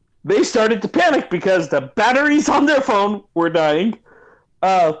 Well, they started to panic because the batteries on their phone were dying,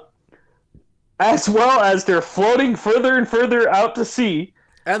 as well as they're floating further and further out to sea.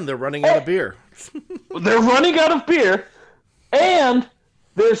 And they're running out of beer. They're running out of beer, and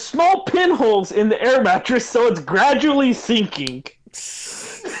there's small pinholes in the air mattress, so it's gradually sinking.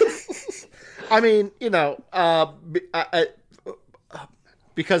 I mean,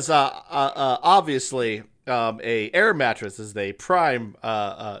 because obviously a air mattress is a prime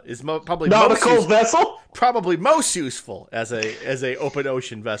probably nautical vessel, probably most useful as a open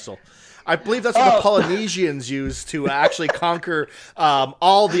ocean vessel. I believe that's what the Polynesians used to actually conquer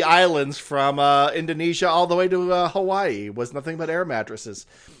all the islands from Indonesia all the way to Hawaii. Was nothing but air mattresses.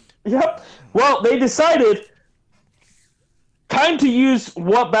 Yep. Well, they decided time to use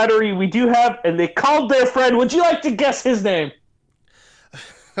what battery we do have, and they called their friend. Would you like to guess his name?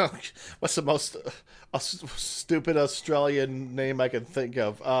 What's the most stupid Australian name I can think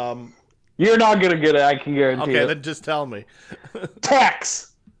of? You're not going to get it, I can guarantee it. Okay, then just tell me. Tex.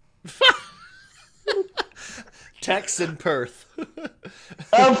 Tex in Perth.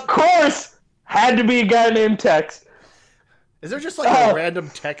 Of course, had to be a guy named Tex. Is there just like a random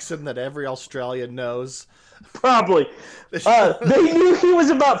Texan that every Australian knows? Probably. They knew he was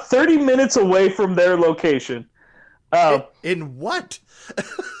about 30 minutes away from their location. In what?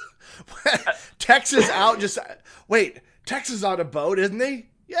 Tex is out just... Wait, Tex is on a boat, isn't he?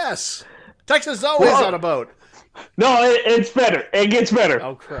 Yes. Tex is always on a boat. No, it's better. It gets better.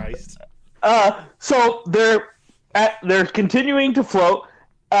 Oh, Christ. So they're continuing to float.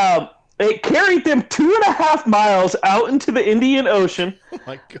 It carried them 2.5 miles out into the Indian Ocean. Oh,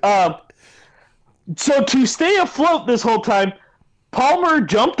 my God. So to stay afloat this whole time, Palmer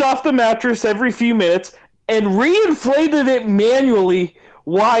jumped off the mattress every few minutes and reinflated it manually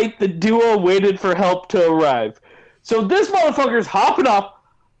while the duo waited for help to arrive. So this motherfucker's hopping off,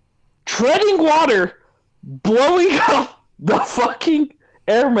 treading water, blowing up the fucking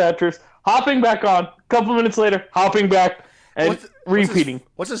air mattress, hopping back on, a couple minutes later, hopping back, and repeating.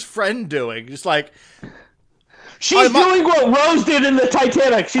 What's his friend doing? Just like... She's doing what Rose did in the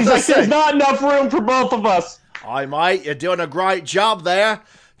Titanic. She's like, there's not enough room for both of us. Hi, mate. You're doing a great job there.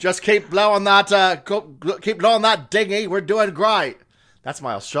 Just keep blowing that dinghy. We're doing great. That's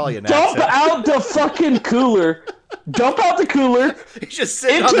my Australian Dump accent. out the fucking cooler. Dump out the cooler He's just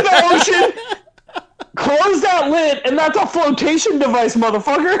sitting into on the ocean. Close that lid, and that's a flotation device,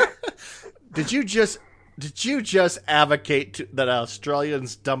 motherfucker. Did you just advocate that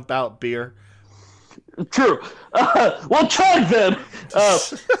Australians dump out beer? True. Well, chug then.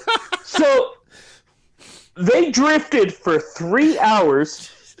 So they drifted for 3 hours.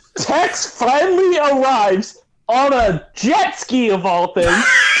 Tex finally arrives on a jet ski of all things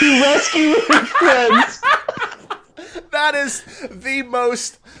to rescue his friends. That is the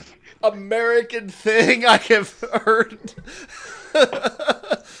most American thing I have heard.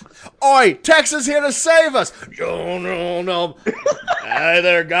 Oi, Tex is here to save us. No. Hey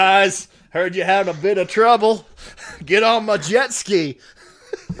there, guys. Heard you had a bit of trouble. Get on my jet ski.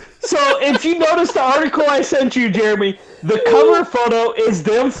 So if you notice the article I sent you, Jeremy, the cover photo is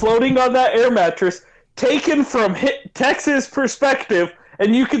them floating on that air mattress, taken from Tex's perspective,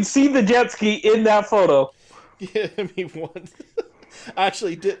 and you can see the jet ski in that photo. Give me one.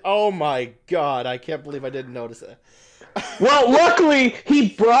 Actually, did. Oh my god! I can't believe I didn't notice that. Well, luckily he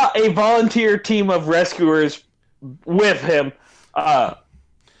brought a volunteer team of rescuers with him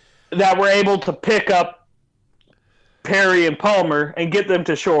that were able to pick up Perry and Palmer and get them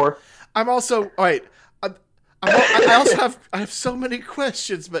to shore. I'm also all right. I also have so many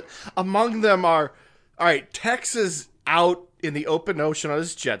questions, but among them are all right. Tex is out in the open ocean on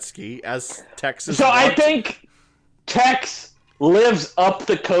his jet ski as Texas. So I think Tex lives up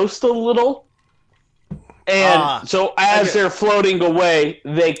the coast a little, and so as they're floating away,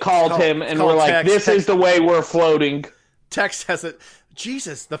 they called him and were like, "This is the way we're floating." Tex has it.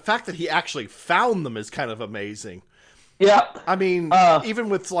 Jesus, the fact that he actually found them is kind of amazing. Yeah, I mean, even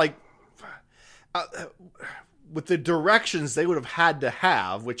with like. With the directions they would have had to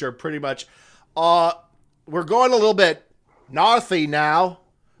have, which are pretty much, we're going a little bit northy now.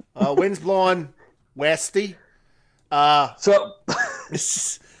 Wind's blowing westy. So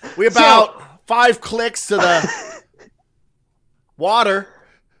we about 5 clicks to the water.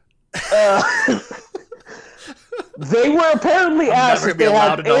 They were apparently asked if they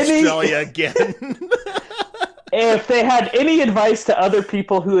had Australia again. If they had any advice to other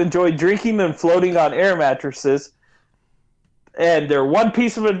people who enjoy drinking and floating on air mattresses, and their one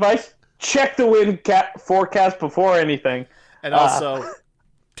piece of advice, check the wind forecast before anything. And also,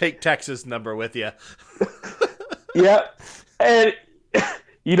 take Tex's number with you. Yeah. And,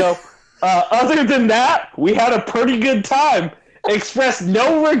 other than that, we had a pretty good time. Expressed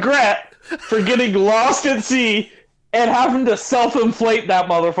no regret for getting lost at sea and having to self-inflate that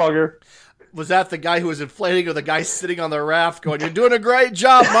motherfucker. Was that the guy who was inflating or the guy sitting on the raft going, "You're doing a great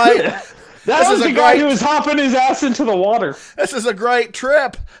job, Mike"? That was the guy who was hopping his ass into the water. This is a great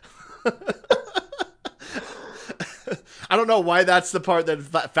trip. I don't know why that's the part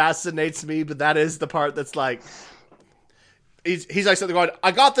that fascinates me, but that is the part that's like, he's like something going,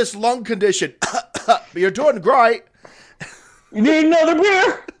 "I got this lung condition, but you're doing great. You need another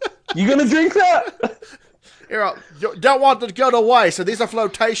beer? You gonna drink that?" You don't want to go to waste, so these are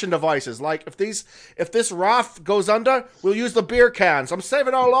flotation devices. Like, if this raft goes under, we'll use the beer cans. I'm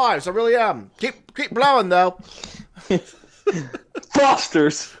saving our lives, I really am. Keep blowing, though.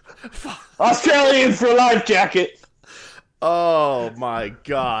 Foster's. Australian for life jacket. Oh, my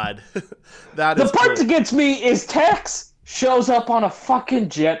God. That the is part that gets me is Tex shows up on a fucking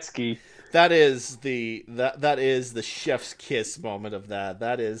jet ski. That is the chef's kiss moment of that.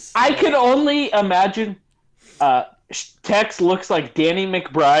 That is... I can only imagine... Tex looks like Danny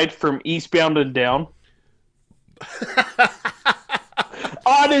McBride from Eastbound and Down.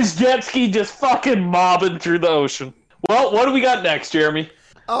 On his jet ski, just fucking mobbing through the ocean. Well, what do we got next, Jeremy?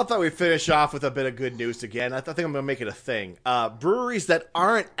 I thought we'd finish off with a bit of good news again. I think I'm going to make it a thing. Breweries that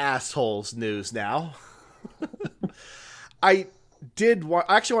aren't assholes news now. I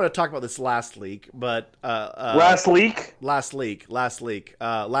actually want to talk about this last week, but... Last week,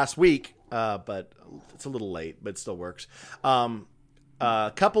 but it's a little late, but it still works.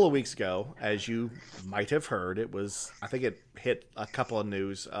 A couple of weeks ago, as you might have heard, I think it hit a couple of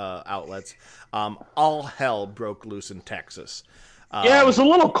news outlets. All hell broke loose in Texas. Yeah, it was a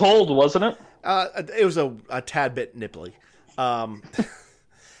little cold, wasn't it? It was a tad bit nipply.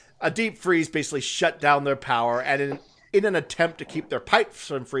 A deep freeze basically shut down their power, and in an attempt to keep their pipes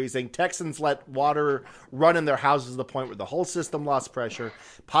from freezing, Texans let water run in their houses to the point where the whole system lost pressure,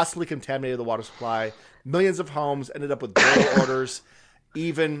 possibly contaminated the water supply. Millions of homes ended up with boil orders,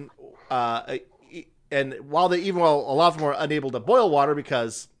 and while a lot of them were unable to boil water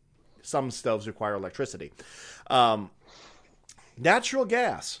because some stoves require electricity. Um, Natural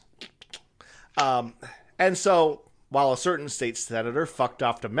gas. And so, while a certain state senator fucked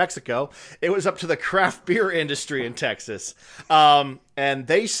off to Mexico, it was up to the craft beer industry in Texas. And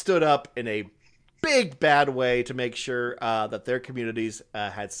they stood up in a big bad way to make sure that their communities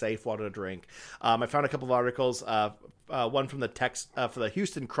had safe water to drink. I found a couple of articles. One from for the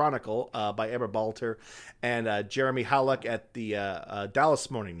Houston Chronicle by Amber Balter and Jeremy Halleck at the Dallas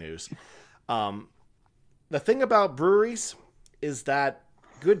Morning News. The thing about breweries is that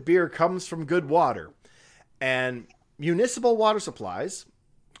good beer comes from good water. And municipal water supplies,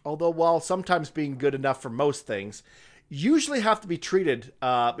 although while sometimes being good enough for most things, usually have to be treated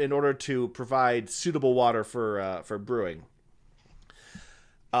in order to provide suitable water for brewing.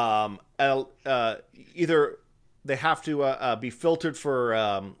 Either they have to be filtered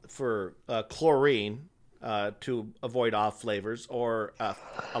for chlorine to avoid off flavors, or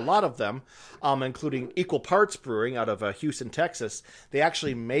a lot of them, including Equal Parts Brewing out of Houston, Texas, they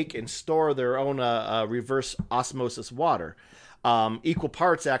actually make and store their own reverse osmosis water. Equal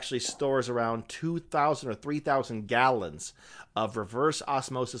Parts actually stores around 2,000 or 3,000 gallons of reverse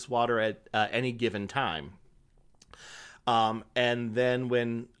osmosis water at any given time. And then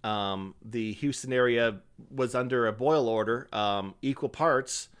when the Houston area was under a boil order, Equal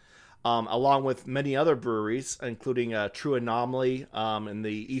Parts, along with many other breweries, including True Anomaly in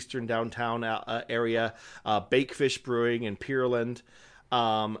the eastern downtown area, Bakefish Brewing in Pearland,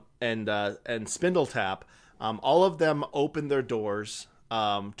 and Spindletap, all of them opened their doors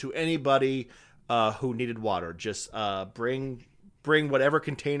to anybody who needed water. Just bring whatever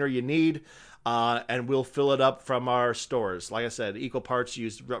container you need, and we'll fill it up from our stores. Like I said, Equal Parts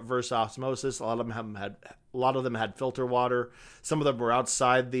used reverse osmosis. A lot of them had filter water. Some of them were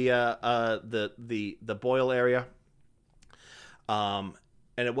outside the boil area. And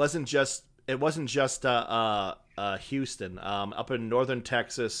it wasn't just Houston. Up in northern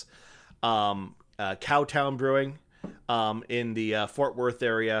Texas, Cowtown Brewing in the Fort Worth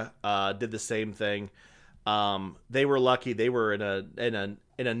area did the same thing. They were lucky; they were in a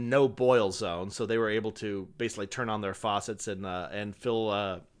no boil zone, so they were able to basically turn on their faucets and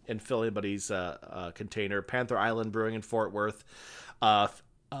fill anybody's container. Panther Island Brewing in Fort Worth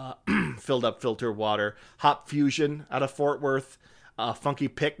filled up filter water. Hop Fusion out of Fort Worth, Funky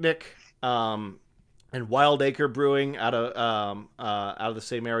Picnic, and Wild Acre Brewing out of the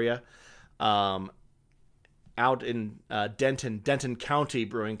same area. Out in Denton County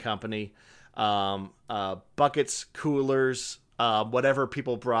Brewing Company, buckets, coolers, whatever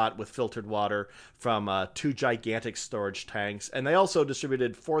people brought with filtered water from 2 gigantic storage tanks. And they also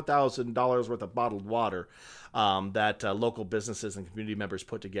distributed $4,000 worth of bottled water that local businesses and community members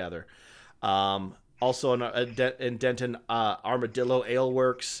put together. Also in Denton, Armadillo Ale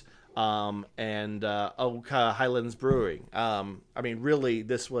Works, and Oak Highlands Brewing. Really,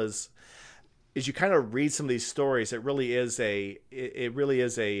 this was... As you kind of read some of these stories, it really is a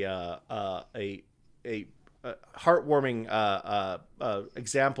heartwarming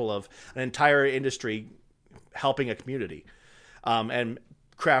example of an entire industry helping a community, and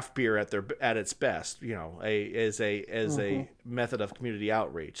craft beer at its best, as a method of community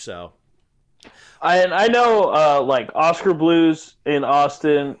outreach. So, I know like Oscar Blues in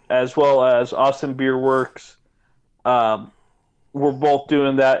Austin, as well as Austin Beer Works. We're both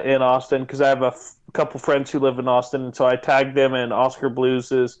doing that in Austin because I have a couple friends who live in Austin, and so I tagged them in Oscar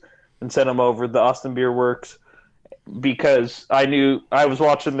Blues's and sent them over the Austin Beer Works because I knew I was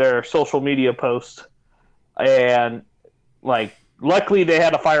watching their social media posts, and like luckily they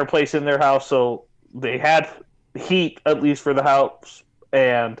had a fireplace in their house, so they had heat at least for the house,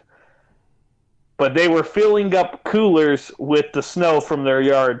 but they were filling up coolers with the snow from their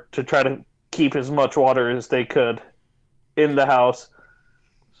yard to try to keep as much water as they could in the house.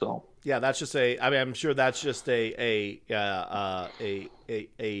 So yeah, that's just I'm sure that's just a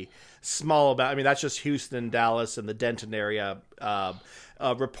small amount. That's just Houston, Dallas, and the Denton area.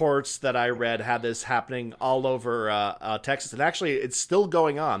 Reports that I read had this happening all over Texas, and actually, it's still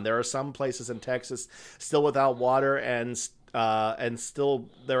going on. There are some places in Texas still without water, and still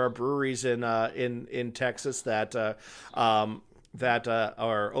there are breweries in Texas that are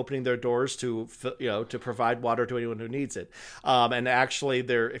opening their doors to provide water to anyone who needs it. And actually,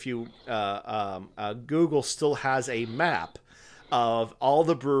 if you Google still has a map of all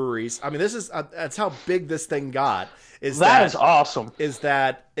the breweries. That's how big this thing got. That is awesome. Is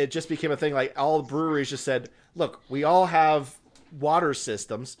that it just became a thing, like all the breweries just said, look, we all have water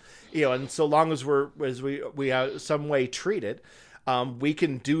systems, and so long as we have some way treat it, we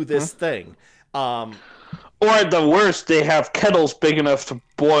can do this thing. Or at the worst, they have kettles big enough to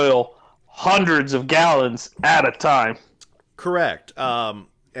boil hundreds of gallons at a time. Correct. And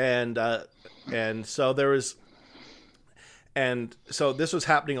so there was, and so this was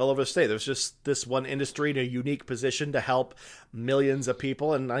happening all over the state. There was just this one industry in a unique position to help millions of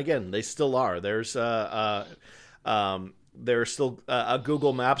people, and again, they still are. There's still a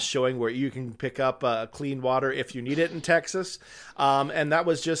Google Maps showing where you can pick up clean water if you need it in Texas, and that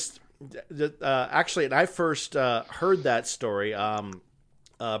was just actually. And I first heard that story.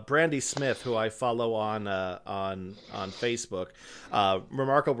 Brandy Smith, who I follow on Facebook,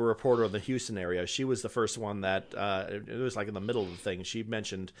 remarkable reporter in the Houston area. She was the first one that it was like in the middle of the thing. She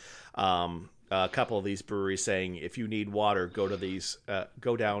mentioned a couple of these breweries saying, if you need water, go to these,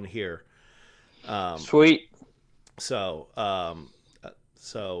 go down here. Sweet. So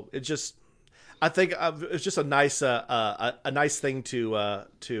it just, I think it's just a nice thing to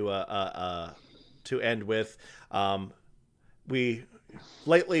end with.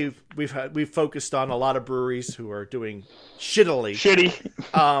 Lately we've focused on a lot of breweries who are doing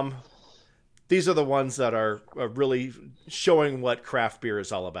shitty. These are the ones that are really showing what craft beer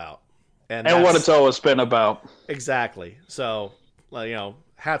is all about, and what it's always been about. Exactly. So,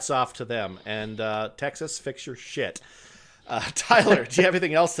 hats off to them. And Texas, fix your shit. Tyler, do you have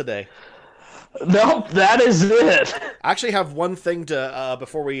anything else today? Nope, that is it. I actually have one thing to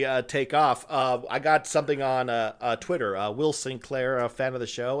before we take off. I got something on Twitter. Will Sinclair, a fan of the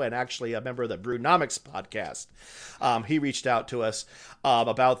show and actually a member of the Brewnomics podcast, he reached out to us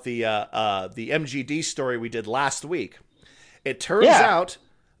about the MGD story we did last week. It turns out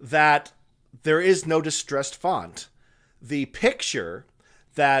that there is no distressed font. The picture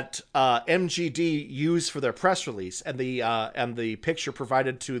that MGD used for their press release and the picture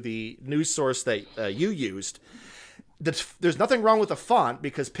provided to the news source that you used, there's nothing wrong with the font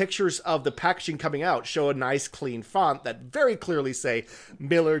because pictures of the packaging coming out show a nice clean font that very clearly say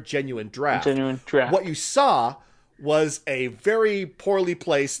Miller Genuine Draft. Genuine Draft. What you saw was a very poorly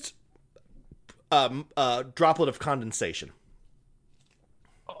placed droplet of condensation.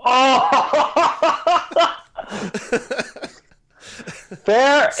 Oh!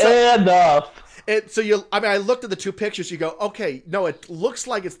 Fair enough. I looked at the two pictures. You go, okay, no, it looks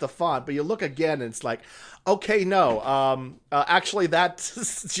like it's the font, but you look again, and it's like, okay, no, actually,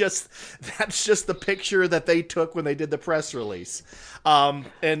 that's just the picture that they took when they did the press release. But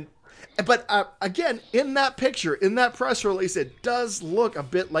again, in that picture, in that press release, it does look a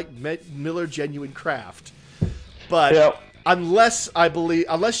bit like Miller Genuine Craft, but. Yep. Unless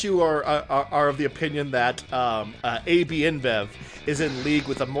you are of the opinion that AB InBev is in league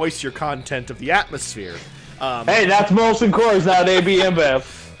with the moisture content of the atmosphere. Hey, that's Molson Coors, not AB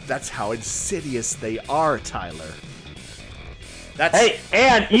InBev. That's how insidious they are, Tyler. Hey,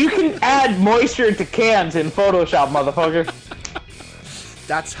 and you can add moisture to cans in Photoshop, motherfucker.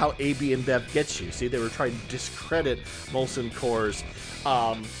 That's how AB InBev gets you. See, they were trying to discredit Molson Coors,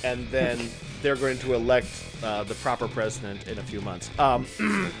 and then they're going to elect the proper president in a few months. Well,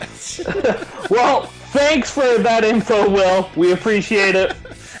 thanks for that info, Will. We appreciate it.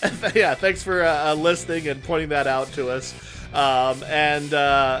 Yeah, thanks for listening and pointing that out to us.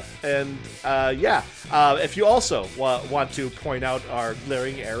 If you also want to point out our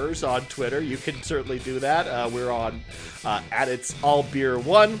glaring errors on Twitter, you can certainly do that. We're on at It's All Beer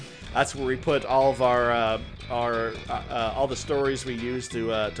 1. That's where we put all of our all the stories we use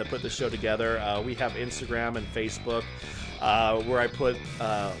to put the show together. We have Instagram and Facebook where I put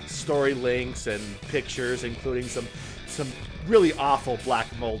story links and pictures, including some really awful black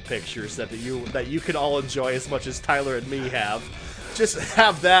mold pictures that you can all enjoy as much as Tyler and me have. Just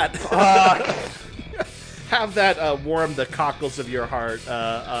have that warm the cockles of your heart.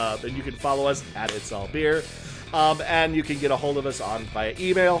 And you can follow us at It's All Beer, and you can get a hold of us via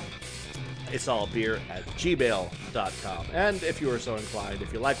email. It's all beer@gmail.com. And if you are so inclined,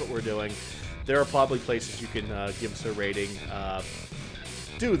 if you like what we're doing, there are probably places you can give us a rating.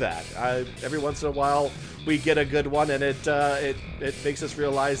 Do that. Every once in a while, we get a good one, and it makes us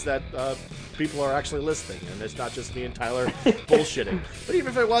realize that people are actually listening, and it's not just me and Tyler bullshitting. But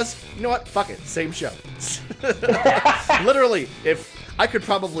even if it was, you know what? Fuck it. Same show. Literally, if I could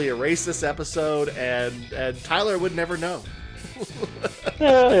probably erase this episode, and Tyler would never know.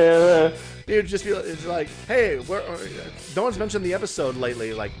 It would just be like, hey, no one's mentioned the episode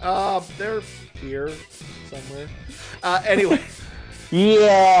lately. Like, they're here somewhere. Anyway.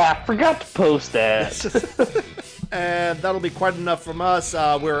 Yeah, forgot to post that. And that'll be quite enough from us.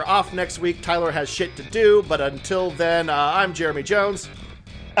 We're off next week. Tyler has shit to do. But until then, I'm Jeremy Jones.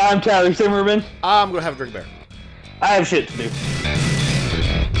 I'm Tyler Zimmerman. I'm going to have a drink of beer. I have shit to do.